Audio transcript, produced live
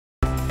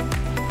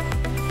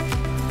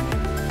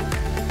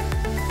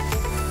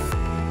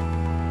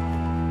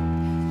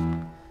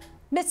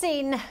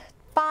Missing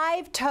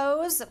 5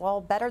 toes,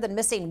 well, better than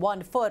missing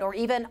 1 foot or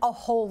even a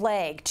whole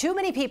leg. Too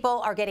many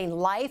people are getting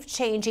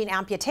life-changing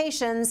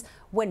amputations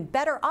when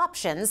better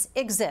options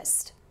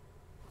exist.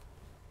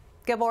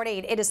 Good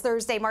morning. It is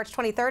Thursday, March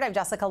 23rd. I'm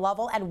Jessica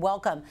Lovell, and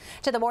welcome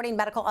to the Morning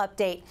Medical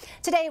Update.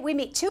 Today, we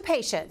meet 2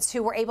 patients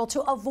who were able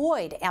to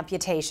avoid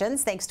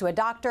amputations thanks to a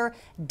doctor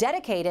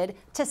dedicated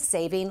to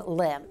saving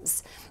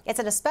limbs. It's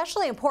an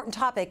especially important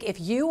topic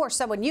if you or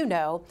someone you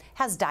know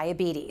has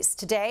diabetes.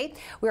 Today,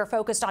 we are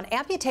focused on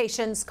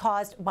amputations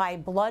caused by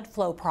blood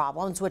flow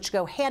problems, which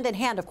go hand in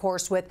hand, of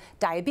course, with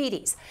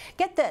diabetes.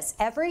 Get this,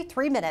 every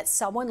 3 minutes,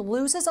 someone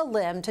loses a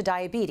limb to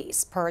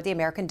diabetes, per the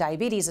American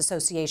Diabetes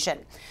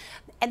Association.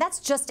 And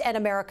that's just in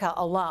America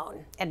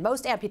alone. And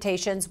most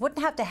amputations wouldn't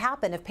have to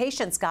happen if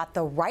patients got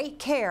the right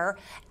care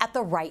at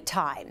the right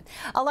time.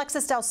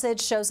 Alexis Del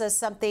Cid shows us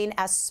something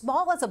as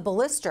small as a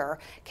blister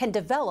can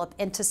develop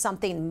into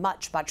something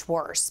much, much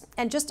worse.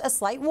 And just a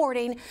slight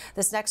warning,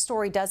 this next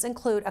story does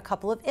include a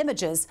couple of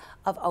images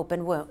of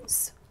open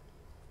wounds.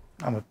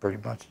 I'm a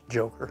pretty much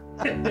joker.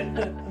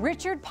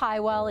 Richard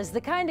Pywell is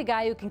the kind of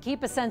guy who can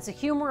keep a sense of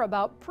humor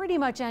about pretty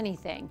much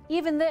anything,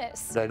 even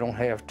this. I don't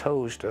have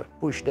toes to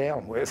push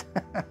down with,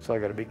 so I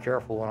got to be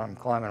careful when I'm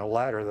climbing a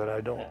ladder that I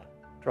don't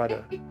try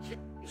to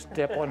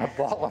step on the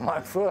ball of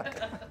my foot.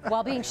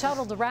 While being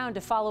shuttled around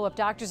to follow up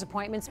doctor's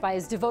appointments by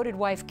his devoted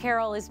wife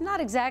Carol is not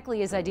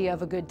exactly his idea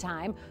of a good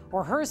time,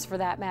 or hers for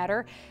that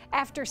matter,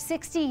 after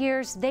 60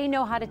 years, they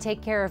know how to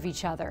take care of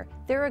each other.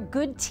 They're a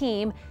good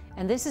team,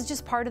 and this is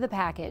just part of the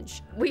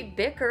package. We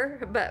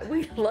bicker, but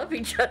we love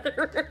each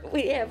other.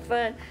 We have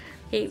fun.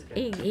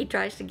 He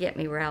tries to get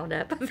me riled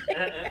up.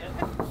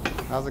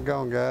 How's it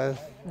going, guys?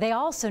 They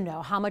also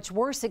know how much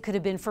worse it could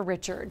have been for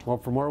Richard. Well,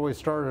 from where we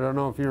started, I don't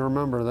know if you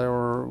remember, they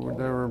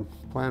were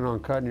planning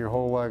on cutting your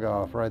whole leg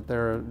off right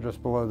there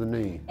just below the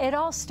knee. It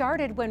all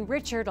started when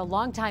Richard, a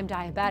longtime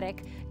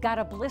diabetic, got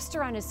a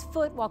blister on his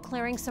foot while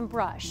clearing some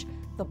brush.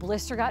 The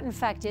blister got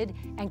infected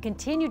and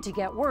continued to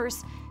get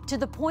worse to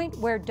the point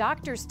where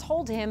doctors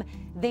told him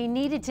they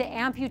needed to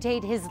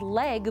amputate his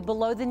leg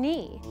below the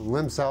knee.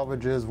 Limb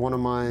salvage is one of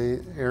my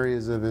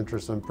areas of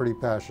interest. I'm pretty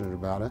passionate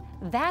about it.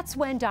 That's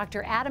when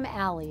Dr.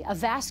 Alli, a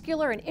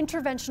vascular and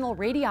interventional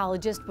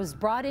radiologist, was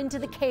brought into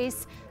the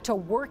case to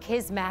work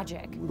his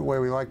magic. The way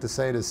we like to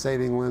say it is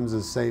saving limbs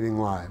is saving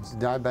lives.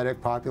 Diabetic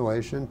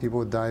population, people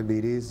with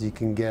diabetes, you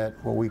can get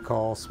what we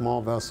call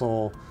small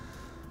vessel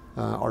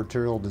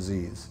arterial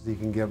disease. You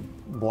can get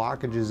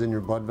blockages in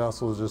your blood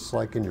vessels just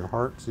like in your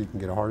heart, so you can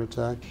get a heart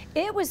attack.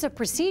 It was a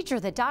procedure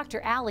that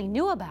Dr. Alli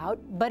knew about,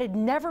 but had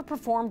never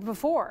performed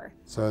before.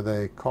 So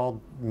they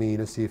called me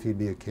to see if he'd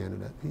be a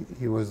candidate.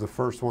 He was the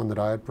first one that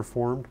I had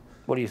performed.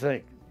 What do you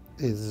think?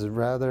 It's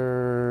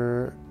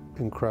rather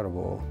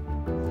incredible.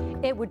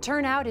 It would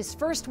turn out his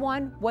first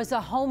one was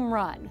a home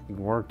run. It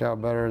worked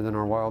out better than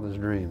our wildest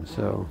dreams,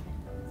 so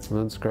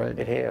that's great.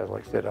 It has.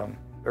 Like I said, I'm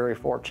very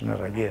fortunate,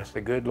 I guess.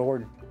 The good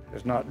Lord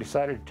has not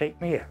decided to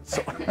take me out.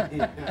 So.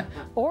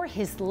 Or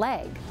his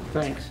leg.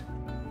 Thanks.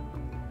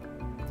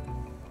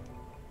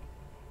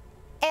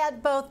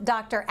 And both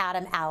Dr.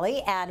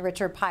 Alli and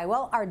Richard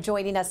Pywell are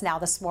joining us now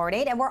this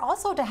morning. And we're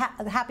also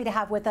happy to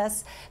have with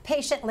us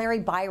patient Larry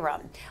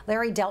Byram.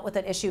 Larry dealt with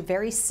an issue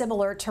very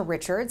similar to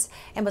Richard's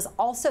and was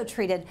also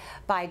treated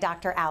by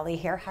Dr. Alli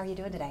here. How are you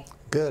doing today?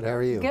 Good, how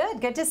are you?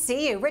 Good to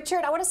see you.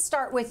 Richard, I want to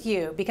start with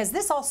you because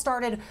this all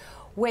started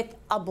with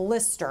a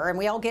blister, and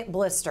we all get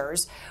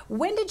blisters.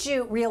 When did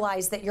you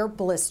realize that your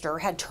blister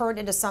had turned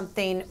into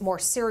something more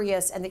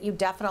serious and that you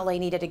definitely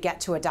needed to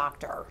get to a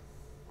doctor?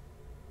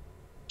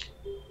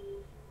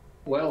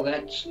 Well,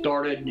 that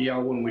started,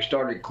 when we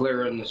started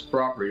clearing this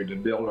property to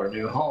build our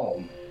new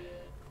home.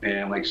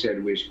 And like I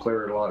said, we was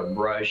clearing a lot of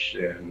brush,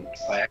 and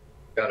I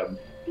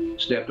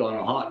stepped on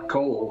a hot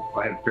coal.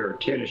 I had a pair of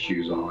tennis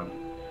shoes on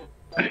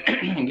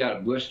and got a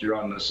blister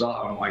on the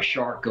side on my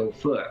Charcot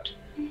foot.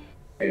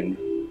 And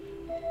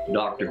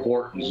Dr.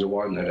 Horton's the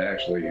one that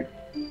actually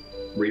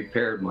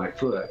repaired my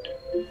foot.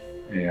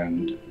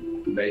 And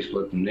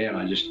basically from then,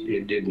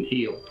 it didn't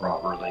heal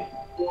properly.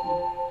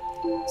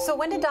 So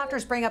when did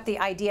doctors bring up the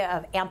idea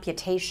of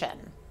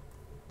amputation?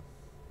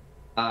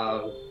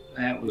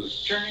 That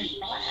was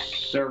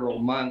several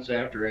months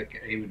after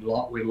we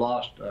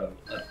lost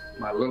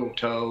my little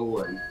toe,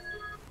 and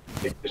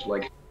it was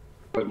like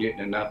wasn't getting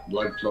enough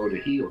blood flow to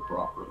heal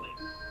properly.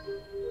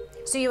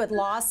 So you had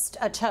lost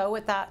a toe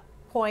at that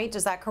point,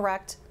 is that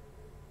correct?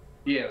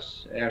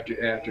 Yes, after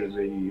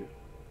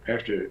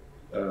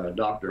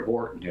Dr.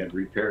 Horton had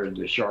repaired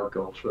the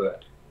Charcot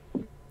foot.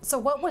 So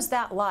what was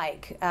that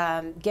like,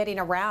 getting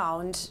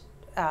around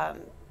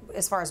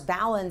as far as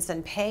balance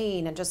and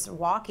pain and just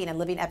walking and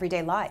living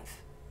everyday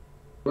life?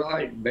 Well,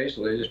 I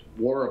basically just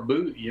wore a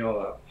boot,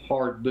 a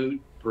hard boot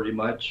pretty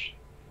much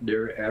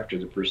after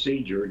the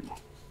procedure.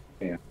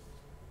 And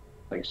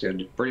like I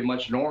said, pretty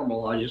much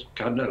normal. I just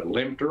kind of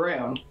limped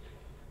around.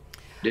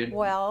 Did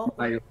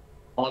my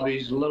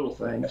hobbies, little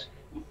things.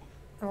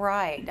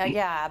 Right,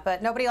 yeah,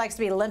 but nobody likes to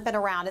be limping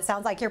around. It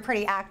sounds like you're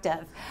pretty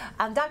active.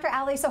 Dr.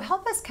 Alli, so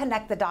help us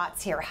connect the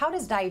dots here. How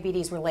does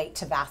diabetes relate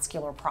to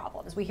vascular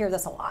problems? We hear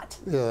this a lot.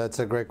 Yeah, that's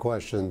a great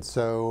question.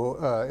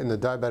 So in the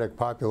diabetic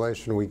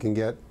population, we can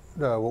get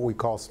what we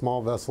call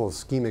small vessel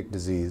ischemic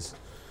disease.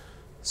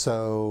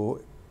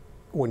 So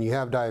when you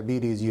have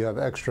diabetes, you have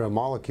extra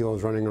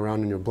molecules running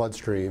around in your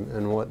bloodstream,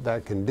 and what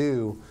that can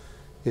do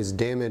is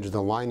damage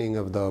the lining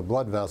of the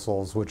blood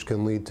vessels, which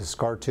can lead to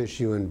scar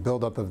tissue and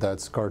buildup of that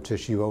scar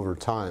tissue over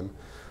time.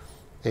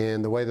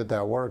 And the way that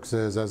that works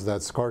is as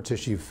that scar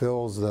tissue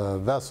fills the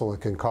vessel,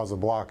 it can cause a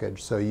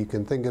blockage. So you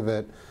can think of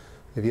it,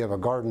 if you have a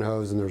garden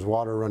hose and there's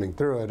water running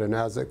through it, and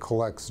as it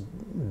collects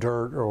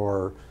dirt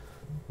or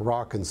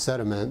rock and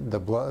sediment, the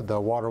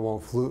water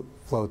won't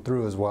flow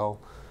through as well.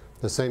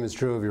 The same is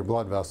true of your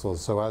blood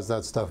vessels. So as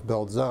that stuff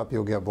builds up,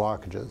 you'll get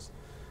blockages.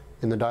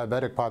 In the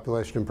diabetic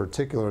population in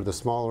particular, the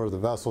smaller the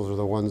vessels are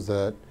the ones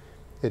that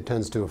it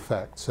tends to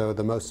affect. So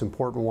the most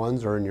important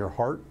ones are in your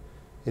heart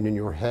and in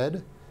your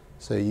head,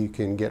 so you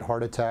can get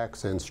heart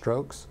attacks and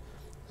strokes.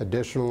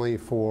 Additionally,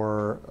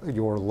 for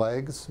your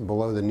legs,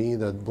 below the knee,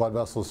 the blood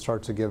vessels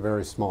start to get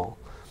very small.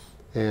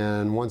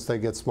 And once they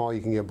get small,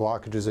 you can get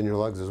blockages in your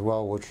legs as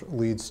well, which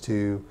leads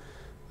to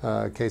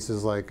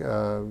cases like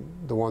the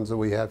ones that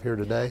we have here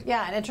today.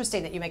 Yeah, and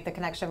interesting that you make the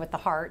connection with the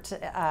heart.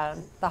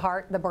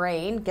 The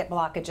brain get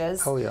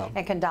blockages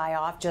and can die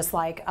off just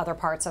like other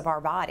parts of our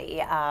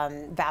body.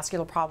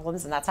 Vascular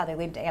problems, and that's how they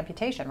lead to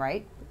amputation,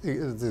 right?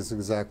 That's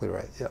exactly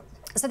right, yeah.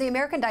 So the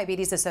American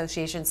Diabetes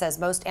Association says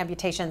most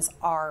amputations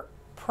are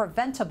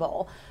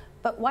preventable,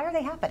 but why are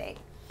they happening?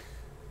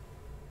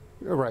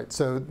 Right,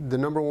 so the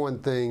number one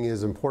thing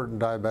is important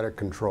diabetic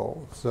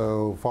control.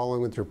 So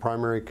following with your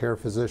primary care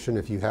physician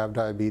if you have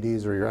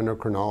diabetes, or your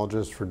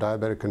endocrinologist for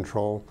diabetic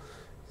control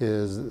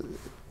is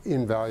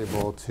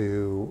invaluable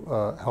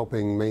to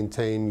helping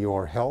maintain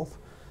your health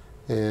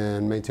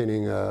and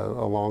maintaining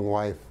a long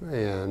life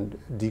and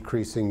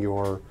decreasing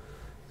your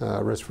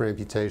risk for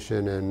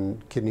amputation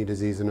and kidney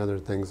disease and other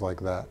things like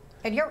that.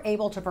 And you're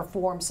able to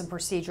perform some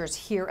procedures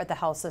here at the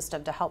health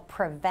system to help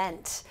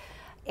prevent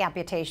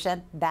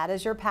amputation. That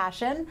is your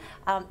passion.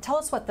 Tell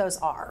us what those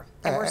are.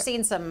 And we're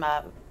seeing some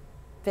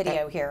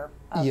video here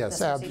of yes,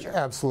 this procedure.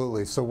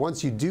 Absolutely. So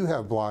once you do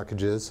have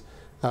blockages,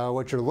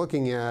 what you're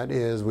looking at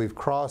is we've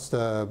crossed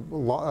a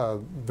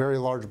very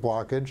large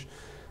blockage.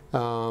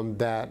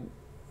 That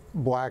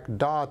black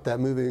dot that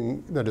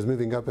is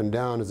moving up and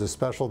down is a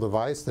special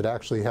device that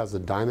actually has a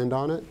diamond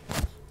on it,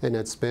 and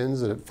it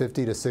spins at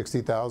 50 to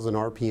 60,000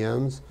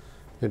 RPMs.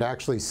 It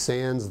actually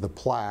sands the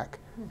plaque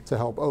to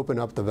help open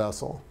up the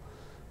vessel.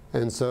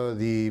 And so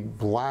the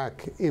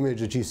black image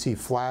that you see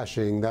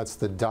flashing, that's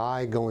the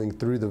dye going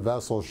through the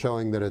vessel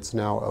showing that it's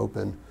now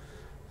open.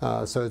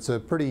 So it's a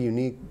pretty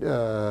unique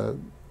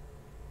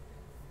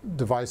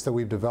device that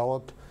we've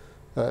developed,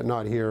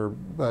 not here,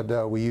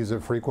 but we use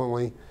it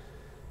frequently.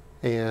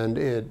 And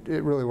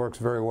it really works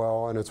very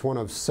well, and it's one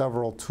of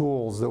several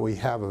tools that we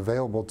have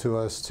available to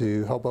us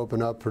to help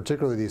open up,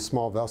 particularly these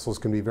small vessels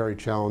can be very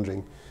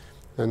challenging.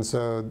 And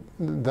so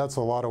that's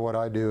a lot of what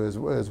I do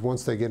is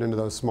once they get into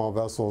those small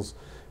vessels,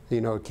 you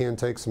know, it can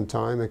take some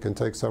time. It can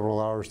take several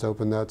hours to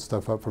open that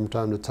stuff up from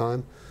time to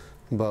time.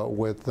 But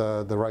with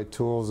the right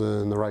tools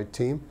and the right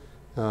team,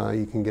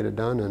 you can get it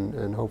done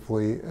and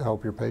hopefully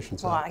help your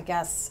patients out. Well, I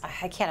guess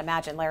I can't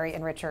imagine, Larry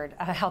and Richard,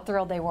 how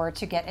thrilled they were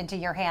to get into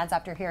your hands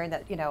after hearing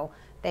that, you know,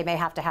 they may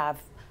have to have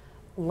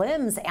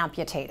limbs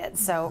amputated.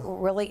 So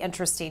really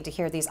interesting to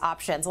hear these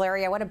options.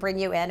 Larry, I want to bring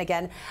you in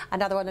again,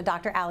 another one of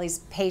Dr. Alli's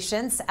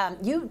patients.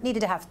 You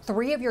needed to have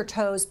 3 of your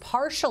toes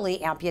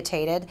partially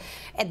amputated,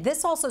 and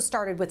this also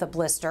started with a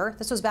blister.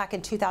 This was back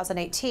in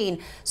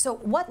 2018. So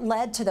what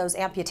led to those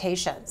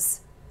amputations?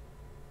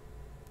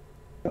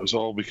 It was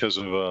all because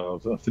of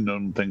a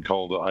known thing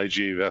called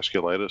IgA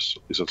vasculitis.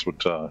 At least that's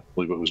what I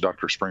believe it was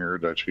Dr. Springer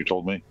that actually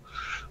told me.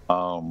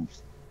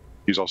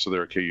 He's also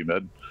there at KU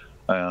Med.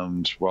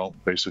 And, well,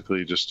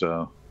 basically just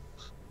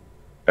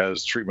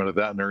as treatment of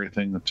that and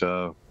everything,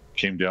 that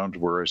came down to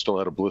where I still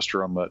had a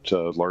blister on that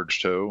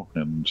large toe,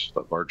 and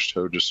that large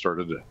toe just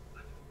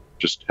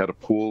had a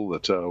pool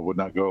that would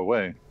not go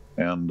away.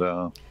 And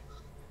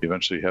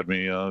eventually had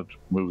me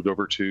moved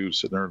over to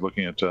sitting there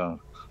looking at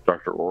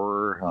Dr.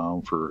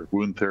 Orr for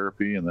wound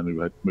therapy, and then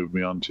he moved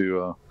me on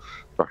to,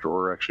 Dr.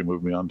 Orr actually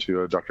moved me on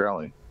to Dr.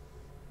 Alli.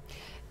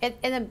 And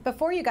then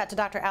before you got to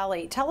Dr.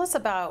 Alli, tell us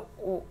about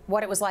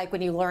what it was like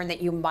when you learned that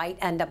you might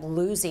end up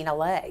losing a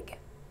leg.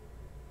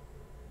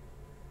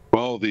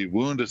 Well, the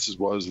wound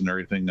was and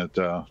everything,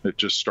 that it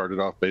just started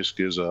off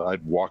basically as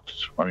I'd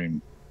walked,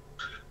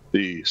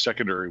 the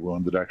secondary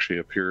wound that actually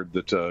appeared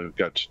that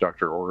got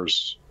Dr.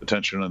 Orr's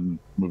attention and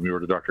moved me over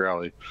to Dr.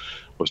 Alli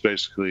was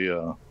basically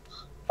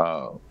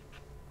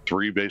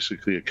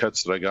 3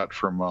 cuts that I got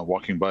from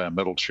walking by a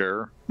metal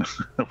chair,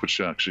 which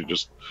actually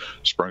just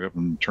sprung up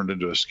and turned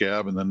into a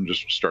scab, and then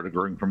just started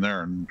growing from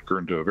there and grew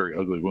into a very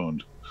ugly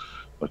wound.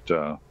 But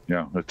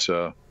yeah, it's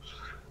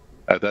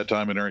at that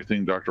time and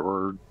everything, Dr.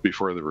 Orr,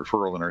 before the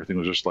referral and everything,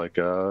 was just like,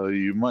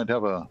 you might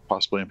have a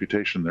possible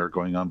amputation there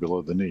going on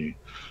below the knee.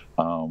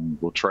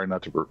 We'll try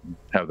not to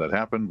have that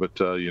happen, but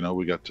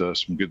we got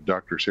some good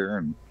doctors here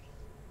and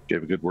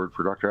gave a good word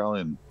for Dr.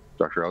 Alli, and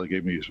Dr. Alli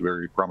gave me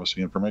very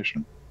promising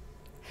information.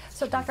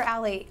 So, Dr.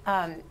 Alli,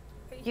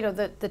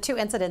 the two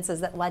incidences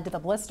that led to the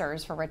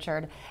blisters for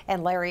Richard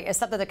and Larry is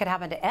something that could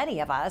happen to any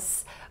of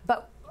us,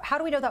 but how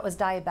do we know that was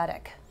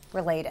diabetic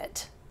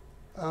related?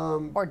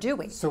 Or do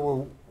we?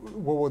 So,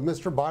 well, with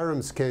Mr.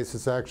 Byram's case,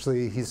 it's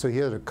actually, he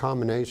had a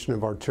combination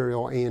of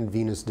arterial and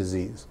venous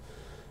disease.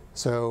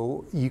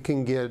 So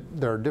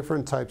there are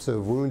different types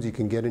of wounds you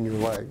can get in your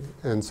leg.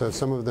 And so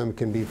some of them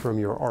can be from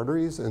your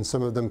arteries and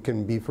some of them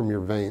can be from your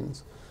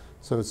veins.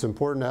 So it's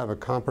important to have a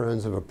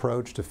comprehensive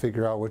approach to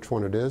figure out which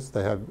one it is.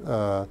 They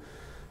have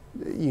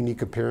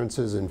unique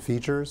appearances and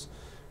features.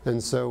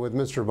 And so with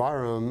Mr.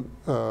 Byram,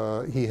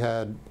 he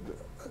had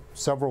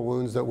several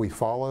wounds that we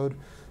followed.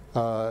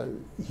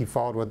 He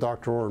followed with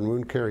Dr. Orr in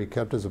wound care. He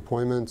kept his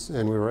appointments,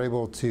 and we were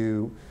able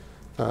to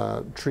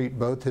treat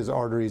both his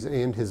arteries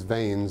and his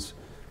veins.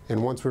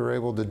 And once we were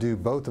able to do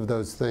both of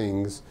those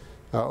things,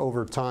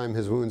 over time,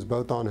 his wounds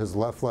both on his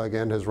left leg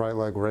and his right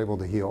leg were able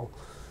to heal.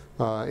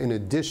 In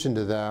addition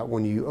to that,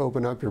 when you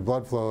open up your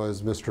blood flow,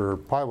 as Mr.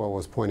 Pywell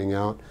was pointing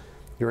out,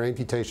 your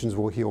amputations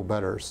will heal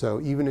better. So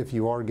even if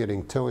you are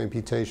getting toe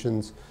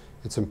amputations,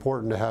 it's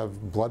important to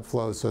have blood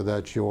flow so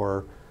that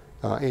your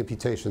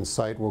amputation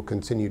site will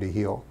continue to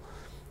heal.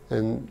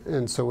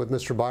 And so with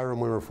Mr. Byram,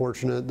 we were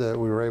fortunate that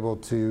we were able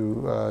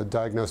to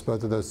diagnose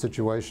both of those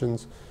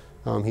situations.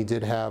 He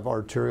did have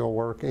arterial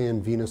work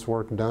and venous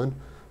work done,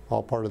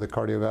 all part of the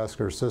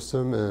cardiovascular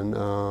system,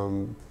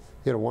 and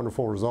he had a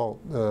wonderful result.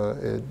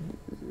 We're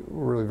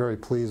really very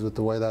pleased with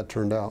the way that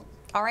turned out.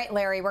 All right,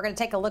 Larry, we're going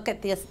to take a look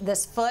at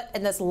this foot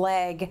and this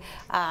leg.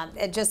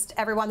 And just,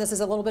 everyone, this is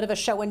a little bit of a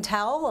show and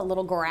tell, a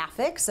little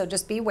graphic, so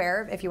just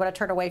beware if you want to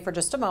turn away for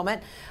just a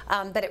moment.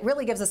 But it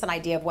really gives us an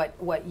idea of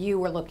what you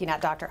were looking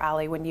at, Dr.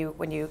 Alli, when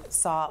you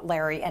saw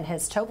Larry and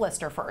his toe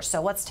blister first.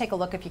 So let's take a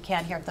look, if you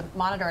can, here at the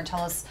monitor and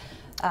tell us,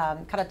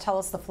 kind of tell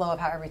us the flow of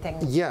how everything.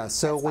 Yeah,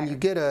 so when you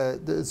get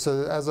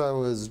so as I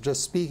was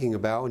just speaking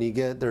about,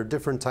 there are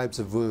different types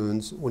of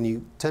wounds. When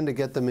you tend to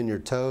get them in your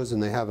toes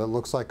and it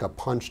looks like a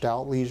punched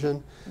out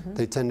lesion,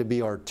 they tend to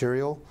be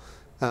arterial.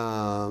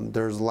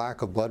 There's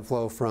lack of blood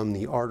flow from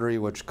the artery,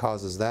 which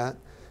causes that.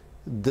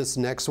 This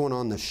next one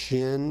on the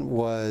shin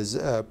was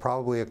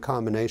probably a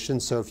combination.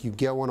 So if you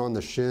get one on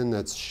the shin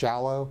that's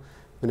shallow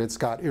and it's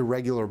got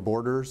irregular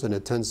borders and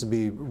it tends to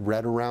be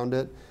red around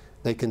it,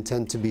 they can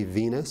tend to be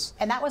venous.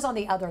 And that was on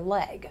the other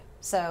leg,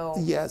 so.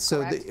 Yeah,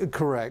 so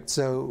correct.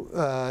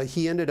 So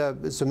he ended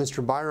up, so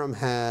Mr. Byram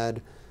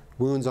had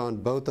wounds on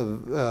both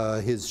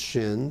of his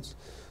shins.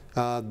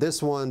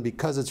 This one,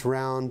 because it's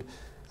round,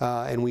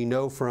 and we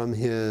know from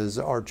his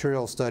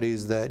arterial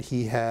studies that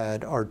he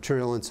had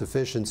arterial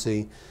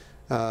insufficiency,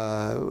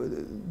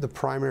 the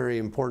primary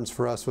importance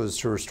for us was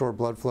to restore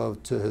blood flow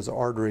to his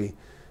artery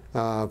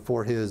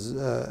for his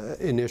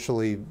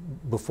initially,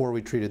 before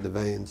we treated the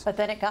veins. But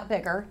then it got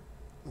bigger.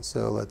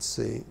 So let's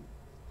see.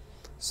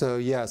 So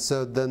yeah,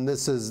 so then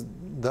this is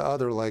the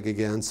other leg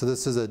again. So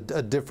this is a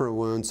different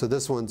wound. So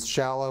this one's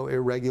shallow,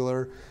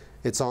 irregular.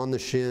 It's on the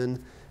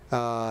shin.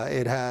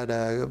 It had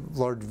a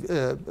large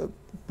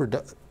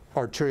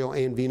arterial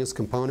and venous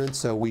component.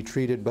 So we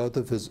treated both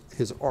of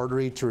his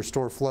artery to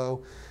restore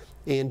flow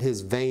and his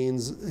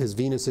veins, his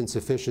venous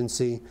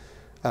insufficiency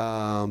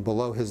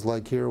below his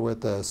leg here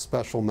with a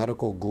special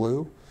medical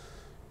glue.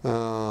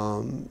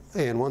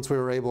 And once we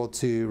were able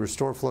to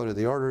restore flow to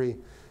the artery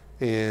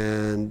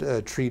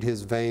and treat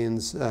his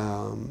veins,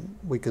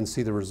 we can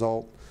see the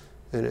result,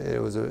 and it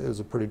was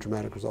a pretty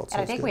dramatic result.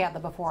 And I think we have the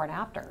before and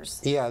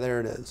afters. Yeah, there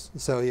it is.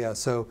 So yeah,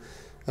 so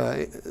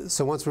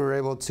once we were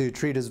able to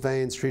treat his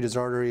veins, treat his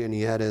artery, and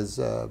he had his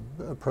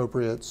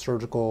appropriate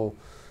surgical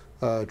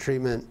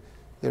treatment,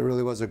 it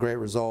really was a great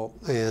result.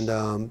 And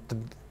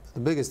the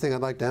biggest thing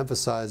I'd like to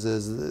emphasize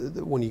is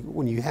that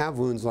when you have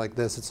wounds like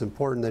this, it's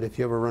important that if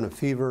you ever run a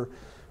fever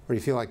or you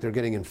feel like they're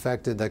getting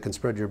infected that can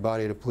spread to your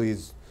body, to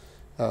please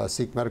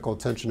seek medical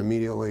attention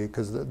immediately,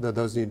 because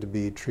those need to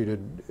be treated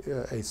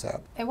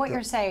ASAP. And what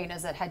you're saying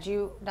is that had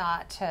you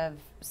not have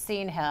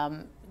seen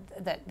him,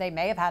 that they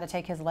may have had to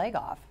take his leg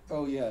off.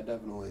 Oh yeah,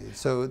 definitely.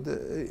 So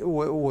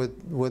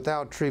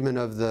without treatment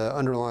of the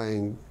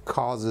underlying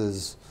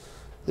causes,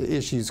 the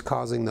issues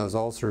causing those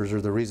ulcers,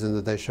 or the reason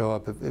that they show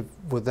up, if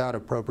without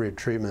appropriate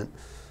treatment,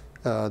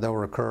 that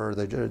will occur,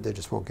 they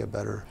just won't get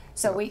better.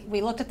 So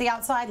we looked at the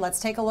outside, let's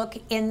take a look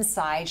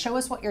inside. Show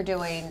us what you're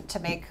doing to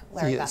make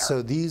Larry better.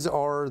 So these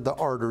are the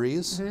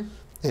arteries.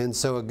 And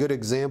so a good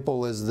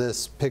example is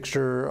this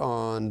picture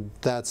on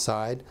that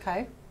side.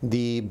 Okay.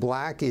 The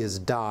black is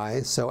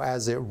dye, so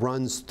as it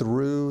runs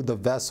through the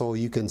vessel,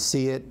 you can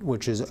see it,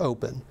 which is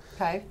open.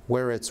 Okay.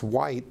 Where it's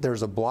white,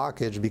 there's a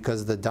blockage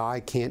because the dye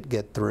can't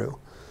get through.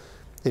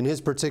 In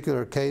his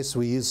particular case,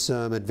 we used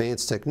some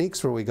advanced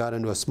techniques where we got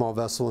into a small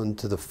vessel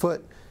into the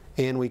foot,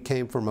 and we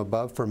came from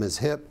above, from his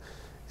hip,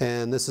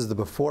 And this is the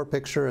before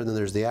picture, and then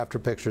there's the after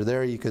picture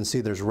there. You can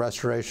see there's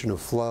restoration of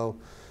flow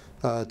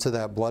to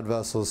that blood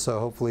vessel, so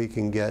hopefully you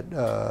can get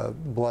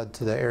blood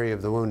to the area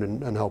of the wound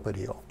and help it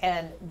heal.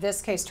 And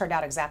this case turned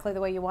out exactly the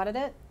way you wanted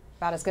it?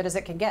 About as good as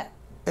it can get?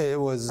 It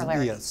was,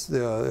 yes,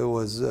 it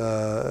was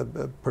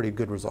a pretty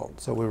good result,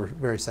 so we were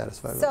very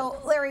satisfied with it. So,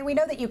 Larry, we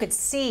know that you could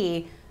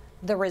see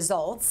the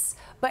results,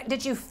 but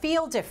did you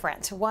feel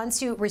different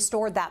once you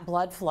restored that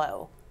blood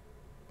flow?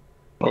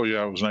 Oh,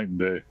 yeah, it was night and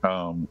day.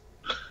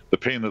 The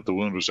pain that the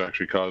wound was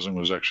actually causing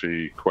was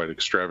actually quite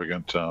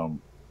extravagant.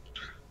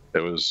 It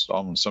was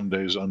on some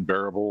days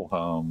unbearable.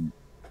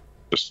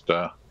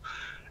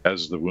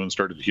 As the wound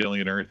started healing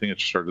and everything,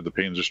 the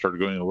pain just started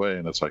going away,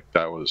 and it's like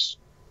that was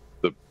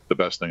the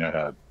best thing I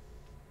had.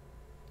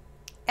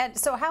 And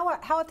so how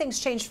have things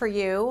changed for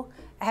you?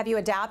 Have you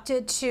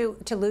adapted to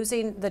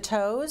losing the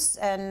toes?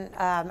 And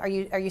are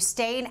you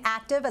staying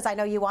active as I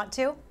know you want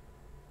to?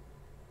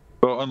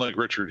 Well, unlike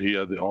Richard, he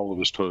had all of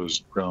his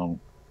toes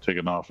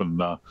taken off,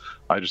 and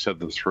I just had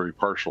the 3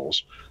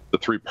 partials. The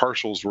 3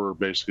 partials were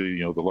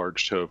basically, the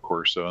large toe, of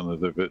course,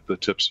 and the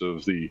tips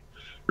of the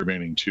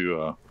remaining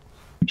 2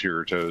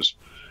 interior toes.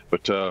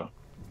 But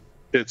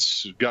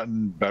it's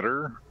gotten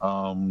better.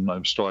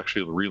 I'm still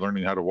actually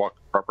relearning how to walk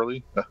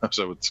properly, as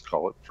I would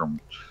call it, from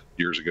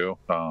years ago,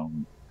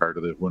 prior to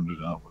the wound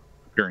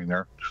appearing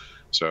there.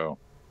 So,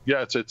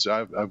 yeah,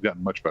 I've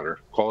gotten much better.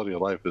 Quality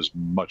of life is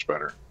much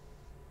better.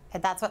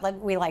 And that's what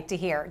we like to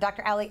hear.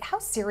 Dr. Alli, how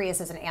serious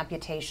is an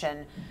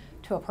amputation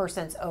to a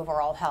person's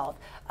overall health?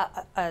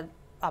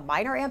 A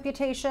minor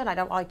amputation, I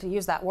don't like to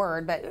use that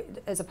word, but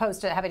as opposed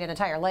to having an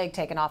entire leg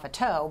taken off a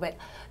toe, but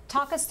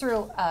talk us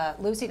through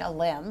losing a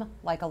limb,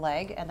 like a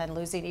leg, and then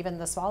losing even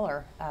the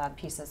smaller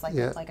pieces, like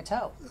a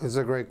toe. It's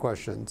a great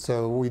question.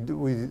 So we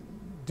do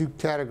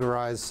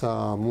categorize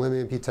limb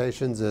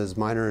amputations as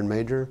minor and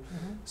major.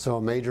 So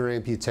a major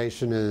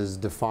amputation is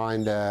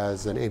defined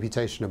as an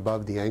amputation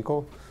above the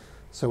ankle.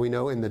 So we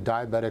know in the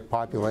diabetic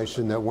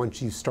population that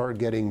once you start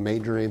getting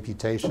major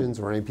amputations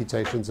or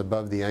amputations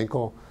above the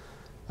ankle,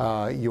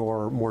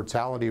 your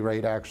mortality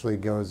rate actually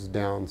goes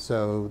down.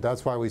 So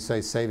that's why we say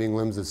saving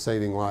limbs is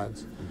saving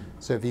lives.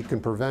 So if you can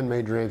prevent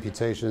major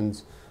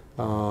amputations,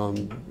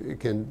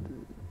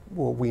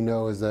 what we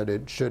know is that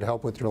it should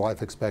help with your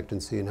life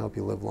expectancy and help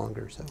you live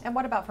longer. So. And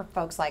what about for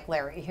folks like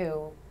Larry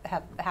who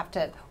have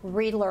to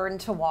relearn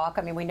to walk?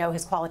 I mean, we know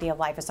his quality of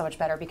life is so much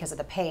better because of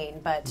the pain,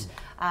 but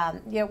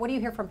what do you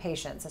hear from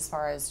patients as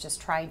far as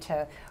just trying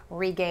to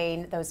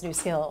regain those new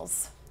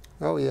skills?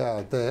 Oh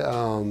yeah,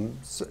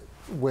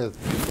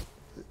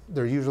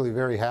 they're usually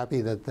very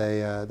happy that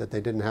they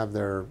didn't have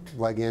their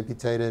leg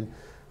amputated.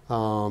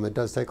 It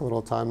does take a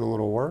little time and a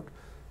little work.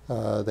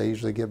 They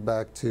usually get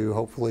back to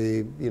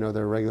hopefully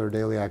their regular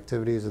daily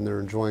activities and they're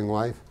enjoying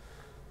life.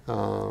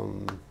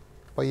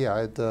 But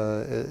yeah,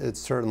 it's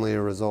certainly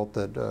a result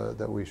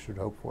that we should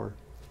hope for.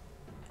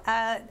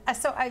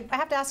 So I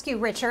have to ask you,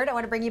 Richard, I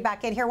want to bring you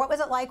back in here. What was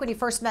it like when you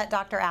first met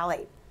Dr.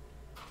 Alli?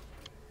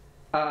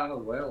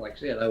 Well, like I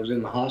said, I was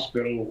in the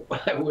hospital.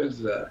 I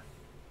was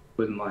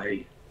with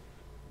my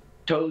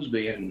toes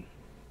being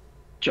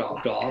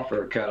chopped off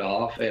or cut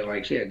off, and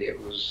like I said, it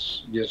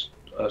was just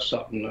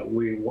something that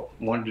we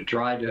wanted to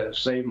try to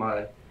save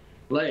my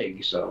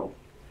leg. So,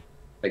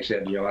 like I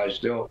said, I was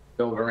still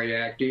very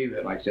active,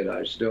 and like I said,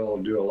 I still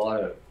do a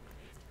lot of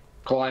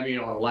climbing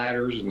on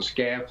ladders and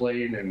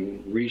scaffolding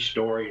and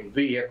restoring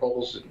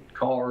vehicles and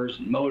cars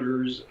and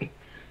motors.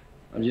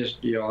 I'm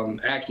just, I'm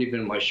active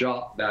in my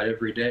shop about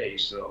every day,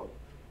 so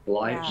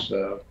life's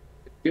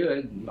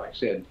good. And like I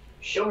said,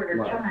 Shorter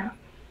time.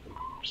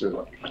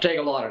 So I take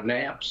a lot of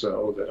naps,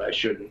 so that I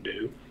shouldn't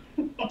do.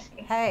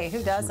 Hey,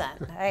 who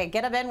doesn't? Hey,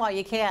 get them in while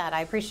you can.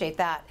 I appreciate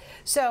that.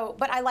 So,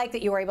 but I like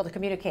that you were able to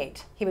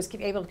communicate. He was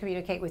able to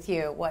communicate with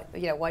you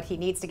what he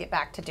needs to get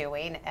back to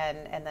doing,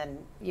 and then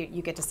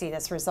you get to see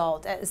this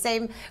result.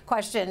 Same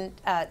question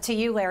to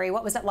you, Larry.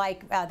 What was it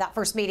like that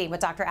first meeting with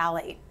Dr.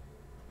 Alli?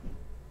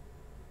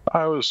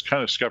 I was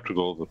kind of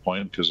skeptical at the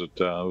point because it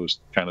was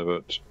kind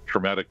of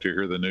traumatic to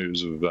hear the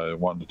news of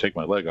wanting to take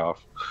my leg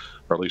off,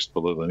 or at least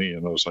below the knee,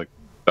 and I was like,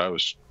 that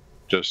was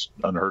just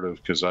unheard of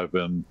because I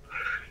was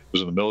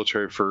in the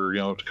military for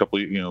a couple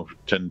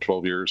of 10,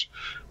 12 years.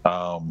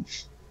 I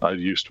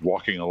used to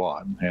walking a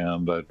lot,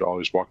 and I'd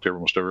always walked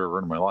almost everywhere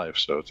in my life.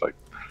 So it's like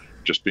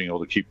just being able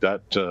to keep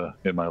that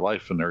in my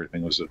life and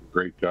everything was a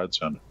great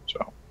godsend.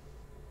 So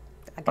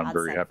I'm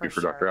very happy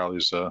for Dr.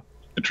 Alli's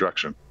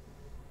introduction.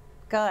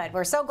 Good.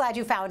 We're so glad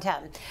you found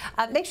him.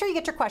 Make sure you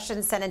get your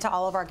questions sent into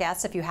all of our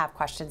guests if you have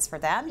questions for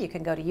them. You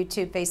can go to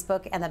YouTube,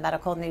 Facebook, and the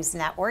Medical News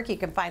Network. You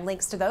can find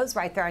links to those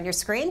right there on your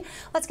screen.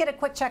 Let's get a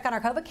quick check on our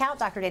COVID count.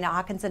 Dr. Dana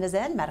Hawkinson is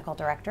in, Medical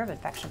Director of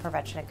Infection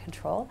Prevention and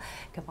Control.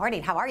 Good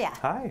morning. How are you?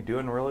 Hi.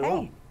 Doing really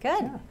well. Hey,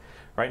 good. Yeah.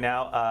 Right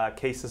now,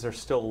 cases are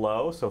still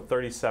low, so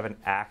 37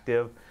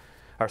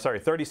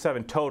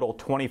 total,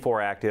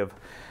 24 active,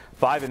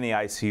 5 in the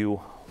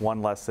ICU,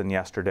 1 less than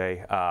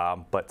yesterday,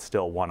 but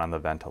still 1 on the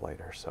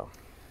ventilator. So.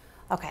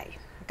 Okay.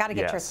 Got to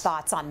get your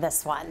thoughts on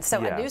this one.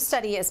 So a new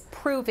study is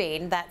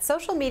proving that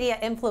social media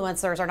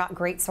influencers are not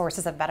great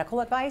sources of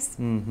medical advice,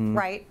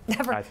 right?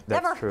 Never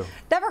heard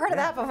of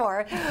that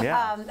before,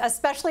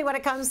 especially when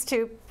it comes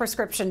to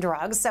prescription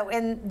drugs. So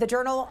in the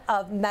Journal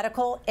of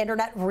Medical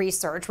Internet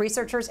Research,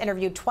 researchers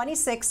interviewed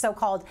 26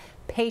 so-called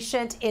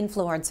patient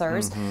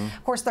influencers.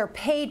 Of course, they're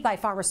paid by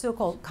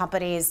pharmaceutical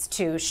companies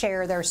to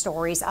share their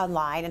stories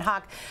online. And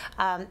Hawk,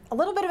 a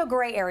little bit of a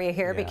gray area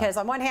here because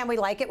on one hand, we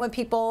like it when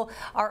people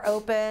are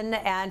open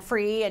and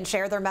free and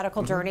share their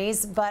medical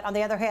journeys. But on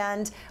the other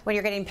hand, when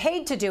you're getting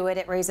paid to do it,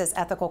 it raises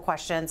ethical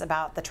questions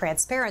about the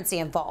transparency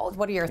involved.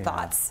 What are your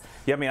thoughts?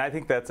 Yeah, I mean, I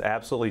think that's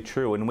absolutely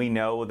true. And we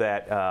know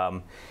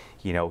that,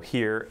 you know,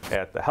 here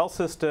at the health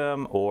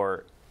system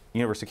or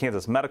University of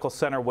Kansas Medical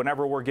Center,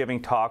 whenever we're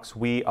giving talks,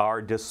 we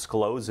are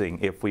disclosing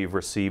if we've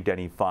received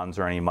any funds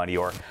or any money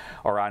or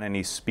on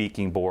any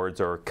speaking boards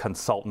or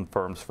consultant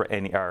firms for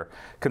any, or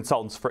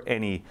consultants for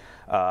any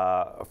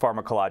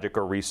pharmacologic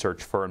or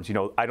research firms. You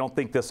know, I don't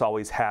think this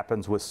always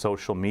happens with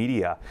social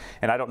media.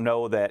 And I don't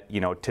know that, you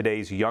know,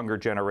 today's younger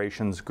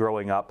generations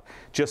growing up,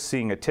 just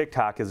seeing a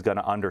TikTok is going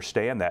to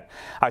understand that.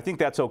 I think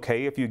that's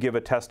okay if you give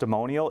a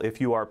testimonial,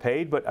 if you are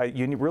paid, but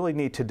you really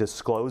need to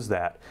disclose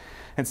that.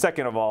 And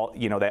second of all,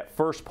 you know, that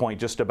first point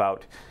just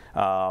about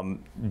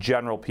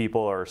general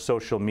people or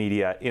social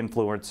media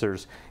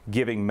influencers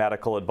giving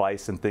medical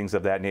advice and things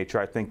of that nature,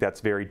 I think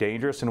that's very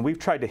dangerous. And we've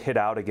tried to hit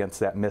out against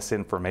that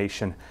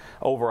misinformation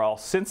overall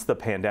since the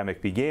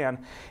pandemic began,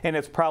 and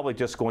it's probably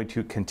just going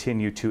to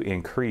continue to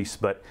increase.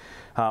 But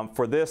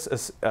for this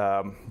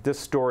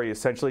story,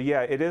 essentially,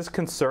 yeah, it is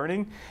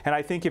concerning. And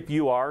I think if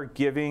you are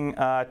giving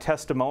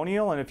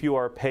testimonial and if you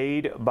are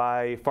paid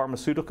by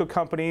pharmaceutical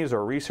companies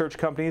or research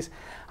companies,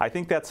 I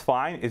think that's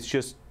fine. It's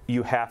just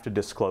you have to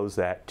disclose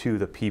that to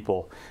the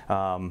people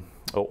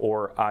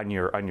or on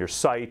your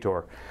site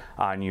or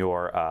on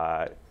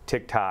your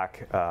TikTok,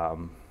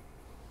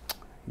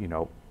 you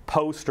know,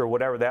 post or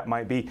whatever that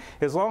might be.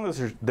 As long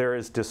as there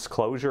is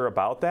disclosure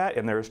about that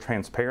and there is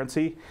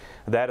transparency,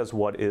 that is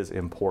what is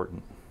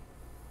important.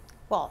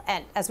 Well,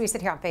 and as we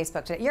sit here on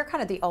Facebook today, you're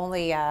kind of the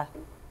only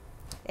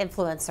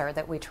influencer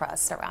that we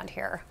trust around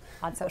here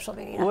on social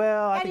media.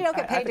 Well, and you don't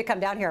get paid to come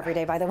down here every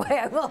day, by the way.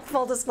 I will,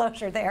 full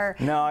disclosure there.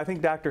 No, I think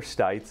Dr.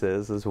 Stites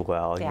is as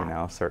well, you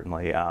know,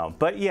 certainly.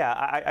 But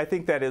yeah, I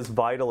think that is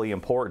vitally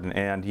important.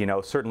 And, you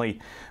know, certainly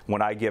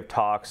when I give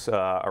talks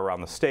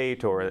around the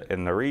state or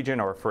in the region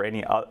or for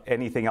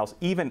anything else,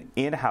 even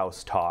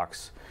in-house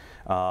talks,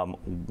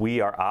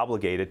 we are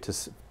obligated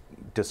to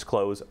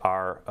disclose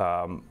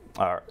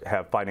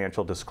have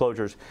financial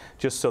disclosures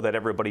just so that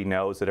everybody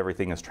knows that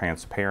everything is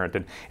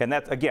transparent. And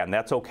that's, again,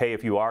 that's okay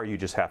if you are, you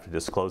just have to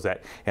disclose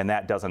that. And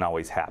that doesn't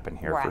always happen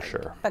here for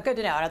sure. But good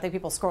to know. I don't think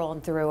people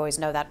scrolling through always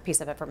know that piece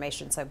of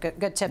information. So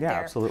good tip there. Yeah,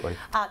 absolutely.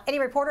 Any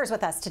reporters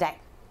with us today?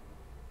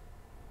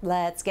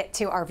 Let's get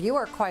to our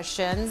viewer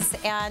questions.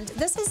 And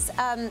this is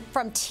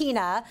from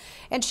Tina.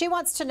 And she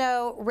wants to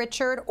know,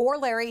 Richard or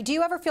Larry, do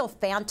you ever feel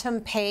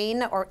phantom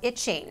pain or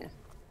itching?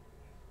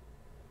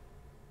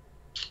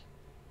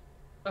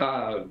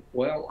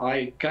 Well,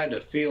 I kind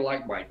of feel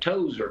like my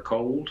toes are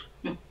cold,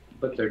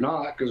 but they're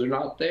not because they're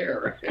not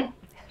there.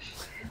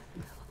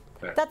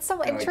 That's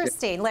so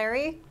interesting.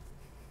 Larry?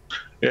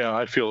 Yeah,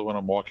 I feel it when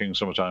I'm walking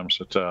sometimes.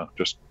 It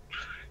just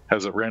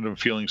has a random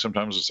feeling.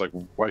 Sometimes it's like,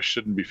 why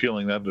shouldn't be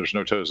feeling that? There's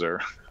no toes there,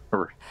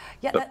 or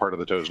that part of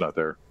the toe's not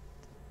there.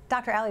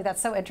 Dr. Alli, that's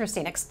so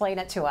interesting. Explain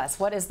it to us.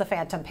 What is the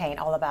phantom pain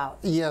all about?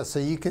 Yeah, so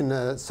you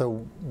can,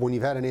 so when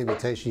you've had an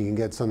amputation, you can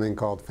get something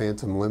called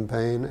phantom limb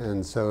pain,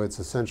 and so it's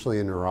essentially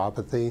a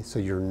neuropathy. So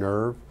your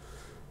nerve,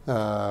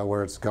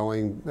 where it's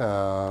going,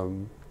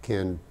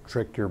 can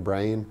trick your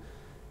brain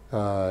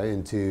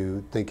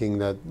into thinking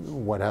that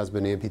what has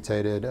been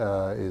amputated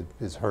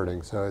is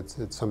hurting. So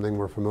it's something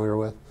we're familiar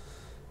with.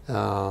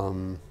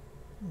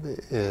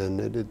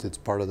 And it's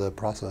part of the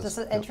process. This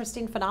is an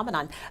interesting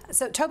phenomenon.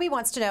 So Toby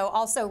wants to know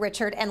also,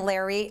 Richard and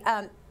Larry,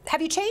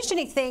 have you changed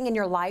anything in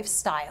your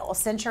lifestyle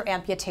since your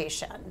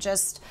amputation?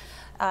 Just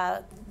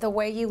the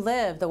way you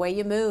live, the way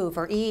you move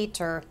or eat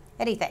or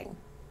anything?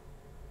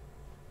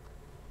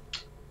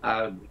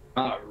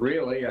 Not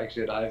really. Like I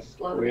said, I've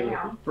lived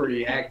a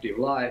pretty active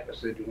life. I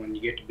said when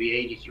you get to be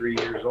 83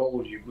 years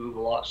old, you move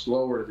a lot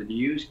slower than you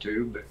used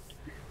to. But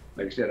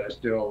like I said, I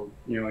still,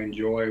 you know,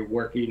 enjoy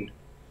working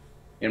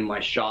in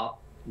my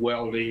shop,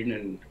 welding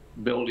and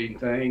building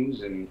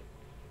things. And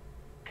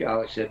like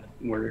I said,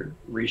 we're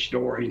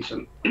restoring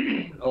some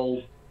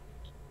old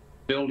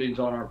buildings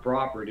on our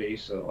property.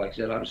 So like I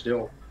said, I'm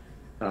still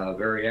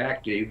very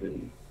active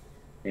and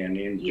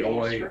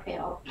enjoy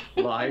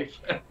life.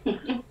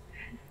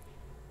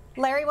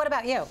 Larry, what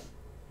about you?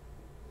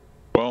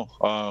 Well,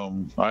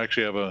 I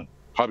actually have a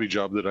hobby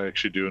job that I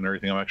actually do and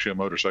everything. I'm actually a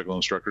motorcycle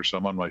instructor, so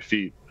I'm on my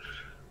feet.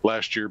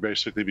 Last year,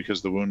 basically,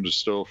 because the wound is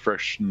still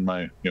fresh in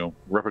my,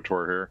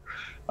 repertoire here,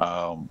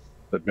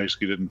 that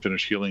basically didn't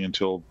finish healing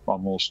until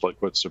almost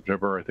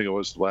September, I think it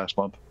was, last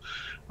month.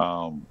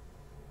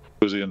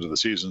 was the end of the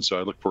season, so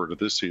I look forward to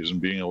this season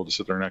being able to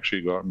sit there and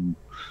actually go out and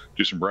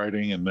do some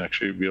riding and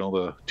actually be able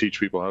to teach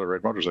people how to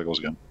ride motorcycles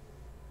again.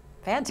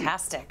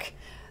 Fantastic.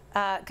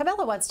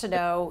 Camilla wants to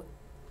know,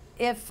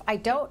 if I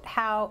don't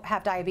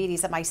have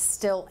diabetes, am I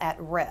still at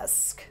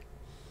risk?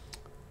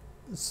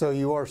 So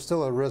you are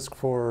still at risk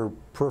for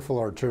peripheral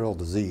arterial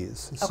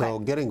disease. Okay. So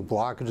getting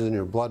blockages in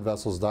your blood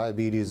vessels,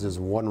 diabetes is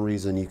one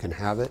reason you can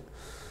have it.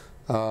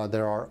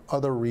 There are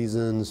other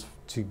reasons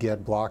to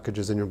get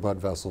blockages in your blood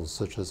vessels,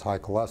 such as high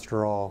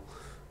cholesterol,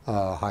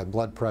 high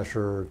blood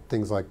pressure,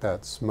 things like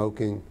that,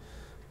 smoking.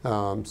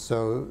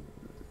 So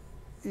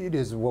it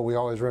is what we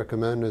always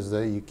recommend is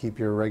that you keep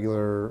your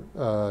regular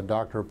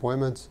doctor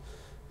appointments.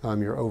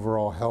 Your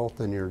overall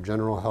health and your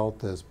general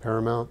health is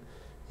paramount.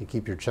 You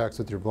keep your checks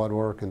with your blood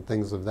work and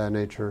things of that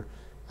nature.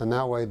 And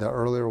that way, the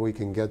earlier we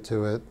can get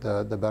to it,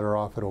 the better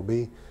off it'll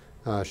be.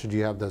 Should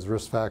you have those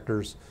risk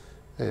factors,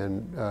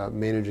 and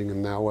managing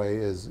them that way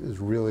is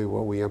really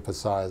what we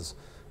emphasize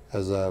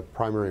as a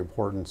primary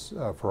importance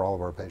for all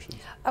of our patients.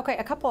 Okay,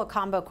 a couple of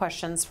combo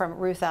questions from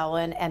Ruth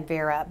Ellen and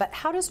Vera, but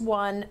how does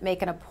one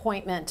make an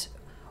appointment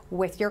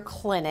with your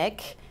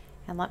clinic?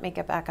 And let me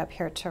get back up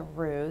here to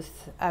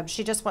Ruth.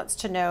 She just wants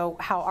to know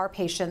how our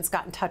patients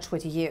got in touch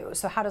with you.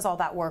 So how does all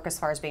that work as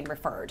far as being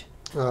referred?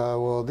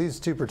 Well, these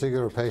two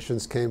particular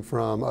patients came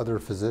from other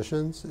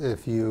physicians.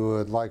 If you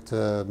would like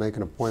to make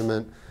an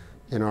appointment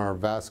in our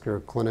vascular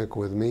clinic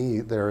with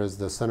me, there is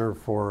the Center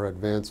for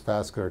Advanced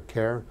Vascular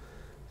Care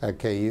at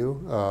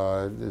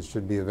KU. It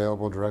should be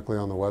available directly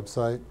on the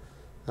website.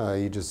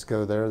 You just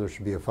go there, there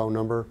should be a phone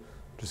number.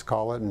 Just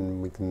call it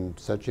and we can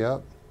set you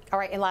up. All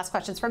right, and last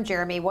questions from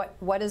Jeremy.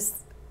 What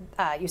is,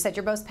 you said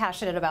you're most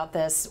passionate about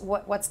this.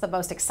 What's the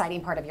most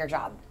exciting part of your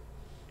job?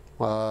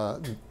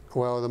 Well,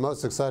 the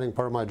most exciting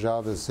part of my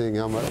job is seeing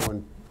how much,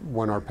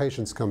 when our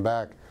patients come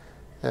back,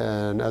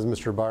 and as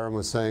Mr. Byram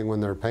was saying, when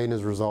their pain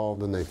is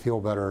resolved and they feel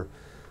better,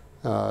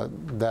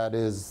 that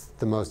is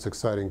the most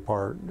exciting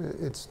part.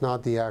 It's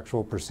not the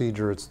actual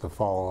procedure, it's the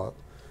follow-up.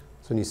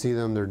 So when you see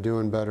them, they're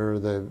doing better,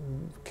 they've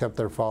kept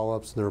their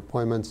follow-ups and their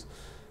appointments,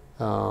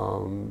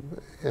 and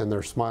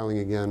they're smiling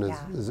again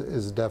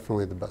is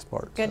definitely the best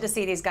part. Good to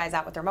see these guys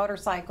out with their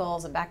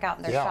motorcycles and back out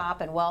in their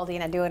shop and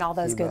welding and doing all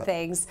those good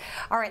things.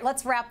 All right,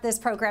 let's wrap this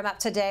program up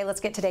today. Let's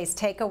get today's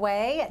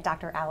takeaway.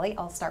 Dr. Alli,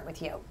 I'll start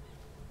with you.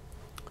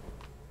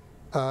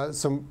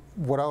 So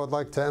what I would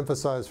like to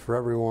emphasize for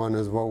everyone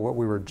is what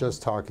we were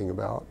just talking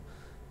about.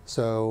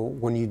 So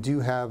when you do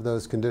have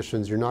those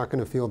conditions, you're not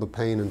going to feel the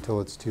pain until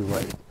it's too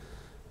late.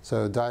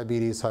 So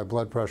diabetes, high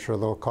blood pressure,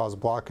 they'll cause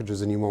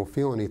blockages and you won't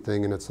feel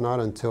anything, and it's not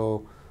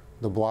until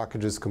the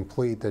blockage is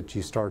complete that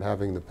you start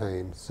having the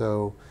pain.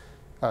 So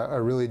I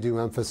really do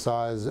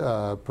emphasize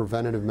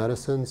preventative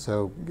medicine,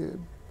 so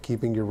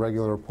keeping your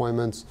regular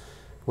appointments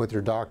with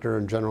your doctor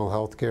and general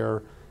health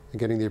care,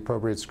 getting the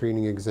appropriate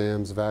screening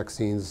exams,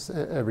 vaccines,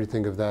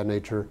 everything of that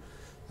nature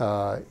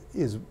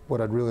is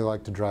what I'd really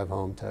like to drive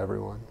home to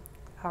everyone.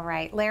 All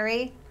right,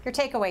 Larry, your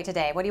takeaway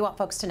today. What do you want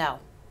folks to know?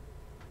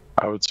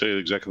 I would say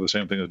exactly the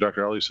same thing as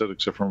Dr. Alli said,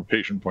 except from a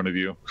patient point of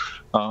view.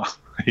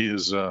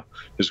 His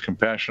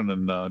compassion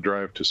and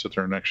drive to sit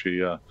there and actually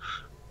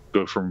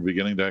go from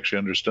beginning to actually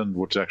understand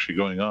what's actually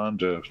going on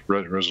to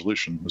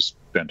resolution was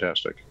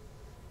fantastic.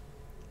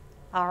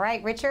 All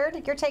right,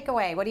 Richard, your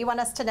takeaway. What do you want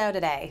us to know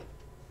today?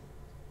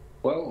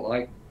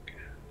 Well,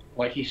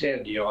 like he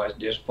said, I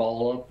just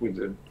follow up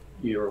with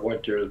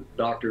what your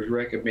doctors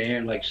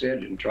recommend, like I said,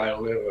 and try to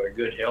live a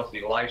good,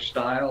 healthy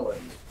lifestyle,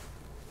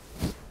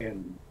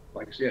 and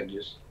like I said,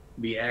 just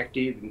be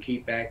active and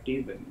keep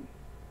active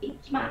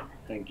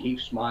and keep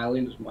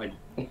smiling, as my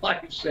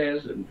wife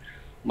says. And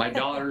my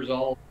daughters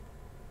all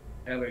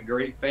have a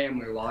great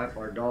family life.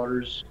 Our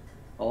daughters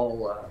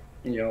all,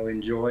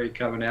 enjoy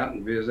coming out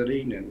and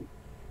visiting and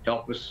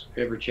help us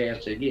every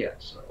chance they get.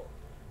 So,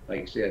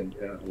 like I said,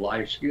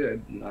 life's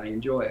good and I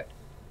enjoy it.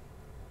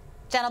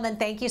 Gentlemen,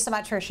 thank you so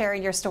much for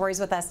sharing your stories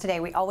with us today.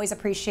 We always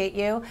appreciate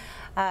you.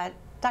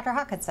 Dr.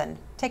 Hawkinson,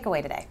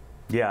 takeaway today.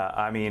 Yeah,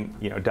 I mean,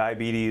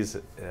 diabetes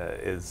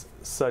is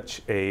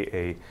such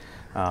a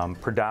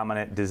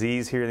predominant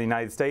disease here in the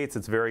United States.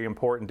 It's very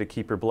important to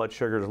keep your blood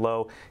sugars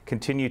low,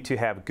 continue to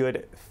have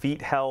good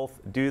feet health,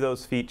 do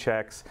those feet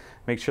checks,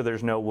 make sure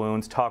there's no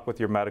wounds, talk with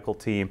your medical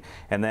team.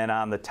 And then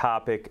on the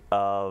topic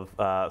of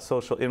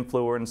social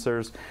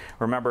influencers,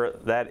 remember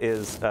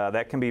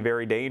that can be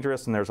very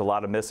dangerous and there's a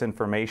lot of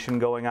misinformation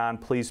going on.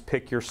 Please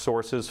pick your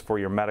sources for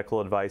your medical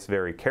advice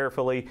very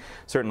carefully.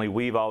 Certainly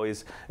we've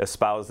always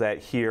espoused that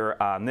here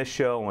on this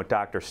show and with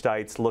Dr.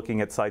 Stites,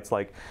 looking at sites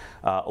like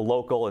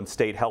local and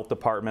state health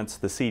departments,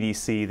 the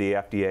CDC, the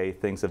FDA,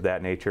 things of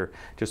that nature.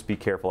 Just be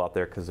careful out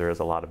there because there is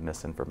a lot of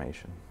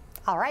misinformation.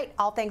 All right,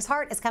 All Things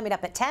Heart is coming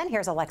up at 10.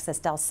 Here's Alexis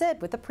Del Cid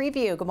with the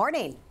preview. Good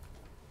morning.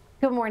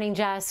 Good morning,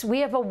 Jess. We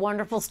have a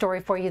wonderful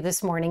story for you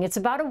this morning. It's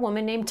about a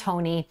woman named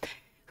Tony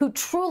who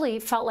truly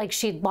felt like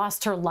she'd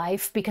lost her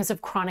life because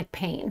of chronic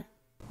pain.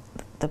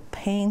 The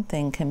pain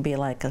thing can be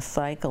like a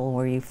cycle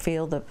where you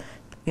feel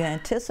you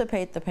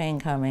anticipate the pain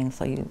coming,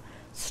 so you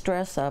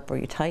stress up or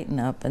you tighten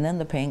up, and then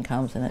the pain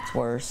comes and it's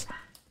worse.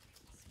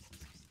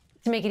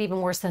 To make it even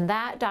worse than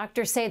that,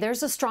 doctors say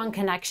there's a strong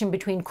connection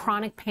between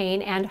chronic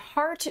pain and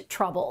heart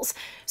troubles.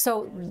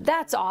 So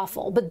that's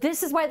awful. But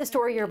this is why the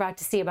story you're about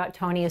to see about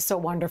Tony is so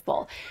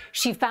wonderful.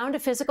 She found a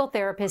physical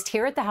therapist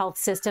here at the health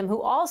system who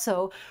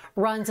also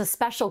runs a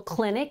special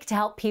clinic to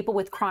help people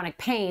with chronic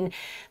pain.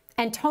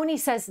 And Tony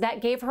says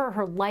that gave her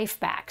her life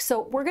back.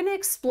 So we're going to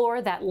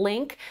explore that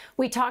link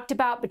we talked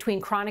about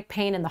between chronic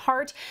pain and the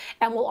heart.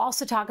 And we'll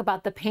also talk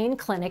about the pain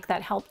clinic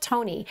that helped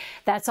Tony.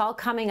 That's all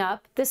coming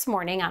up this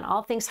morning on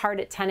All Things Heart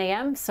at 10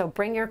 a.m. So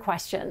bring your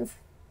questions.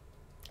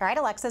 All right,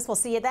 Alexis, we'll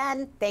see you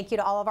then. Thank you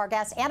to all of our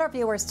guests and our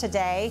viewers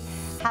today.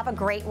 Have a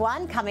great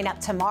one. Coming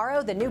up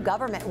tomorrow, the new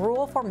government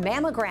rule for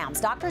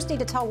mammograms. Doctors need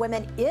to tell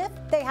women if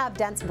they have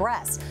dense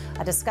breasts.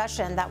 A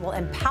discussion that will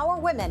empower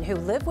women who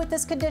live with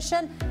this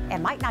condition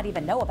and might not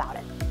even know about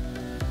it.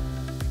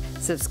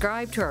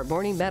 Subscribe to our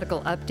morning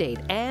medical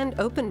update and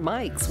open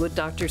mics with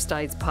Dr.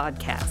 Stein's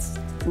podcasts.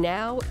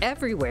 Now,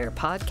 everywhere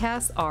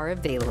podcasts are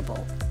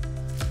available.